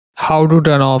how to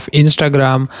turn off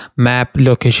Instagram map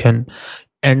location,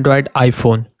 Android,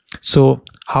 iPhone. So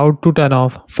how to turn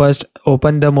off? First,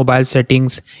 open the mobile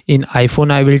settings. In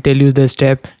iPhone I will tell you the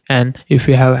step, and if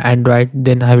you have Android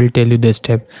then I will tell you the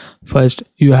step. First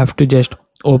you have to just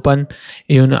open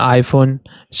in iPhone.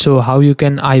 So how you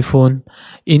can iPhone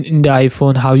in the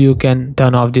iPhone, how you can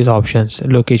turn off these options,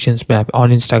 locations map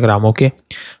on Instagram. Okay,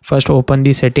 first open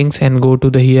the settings and go to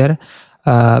the here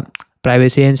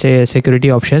privacy and say security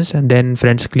options, and then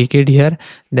friends, click it here,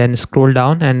 then scroll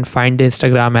down and find the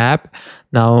Instagram app.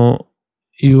 Now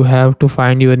you have to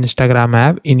find your Instagram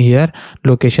app in here,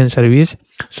 location service.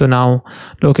 So now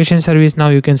location service, now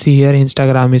you can see here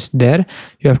Instagram is there.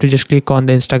 You have to just click on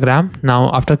the Instagram.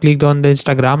 Now after clicked on the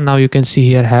Instagram, now you can see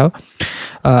here have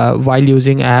while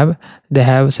using app they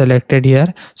have selected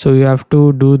here. So you have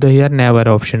to do the here never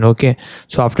option. Okay,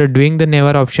 so after doing the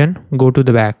never option, go to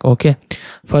the back. Okay,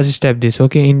 first step this.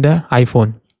 Okay, in the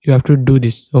iPhone you have to do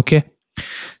this. Okay,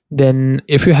 then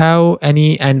if you have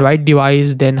any Android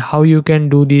device, then how you can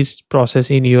do this process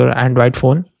in your Android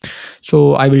phone,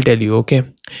 so I will tell you. Okay,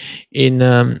 in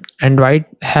Android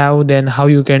have, then how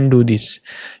you can do this,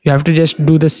 you have to just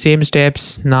do the same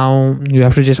steps. Now you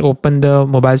have to just open the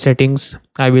mobile settings.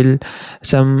 I will,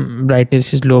 some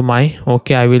brightness is low my,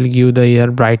 okay, I will give the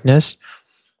here brightness.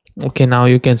 Okay, now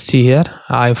you can see here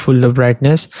I full the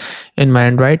brightness in my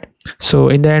Android. So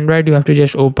in the Android you have to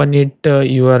just open it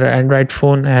your Android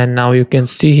phone, and now you can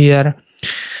see here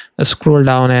scroll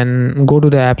down and go to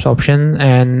the apps option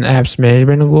and apps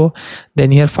management go,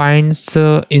 then here finds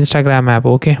Instagram app.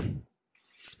 Okay,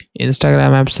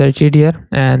 Instagram app, search it here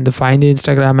and find the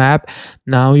Instagram app.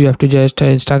 Now you have to just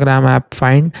Instagram app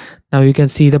find. Now you can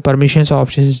see the permissions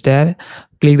option is there,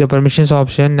 click the permissions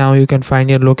option. Now you can find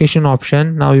your location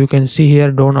option. Now you can see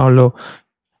here don't allow,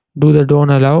 do the don't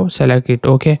allow, select it.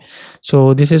 Okay,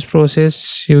 so this is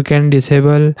process. You can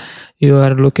disable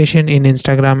your location in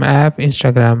Instagram app,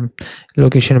 Instagram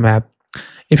location map.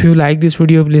 If you like this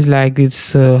video, please like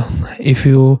this. If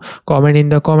you comment in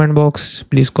the comment box,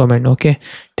 please comment. Okay,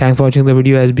 thanks for watching the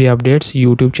video SB Updates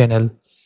YouTube channel.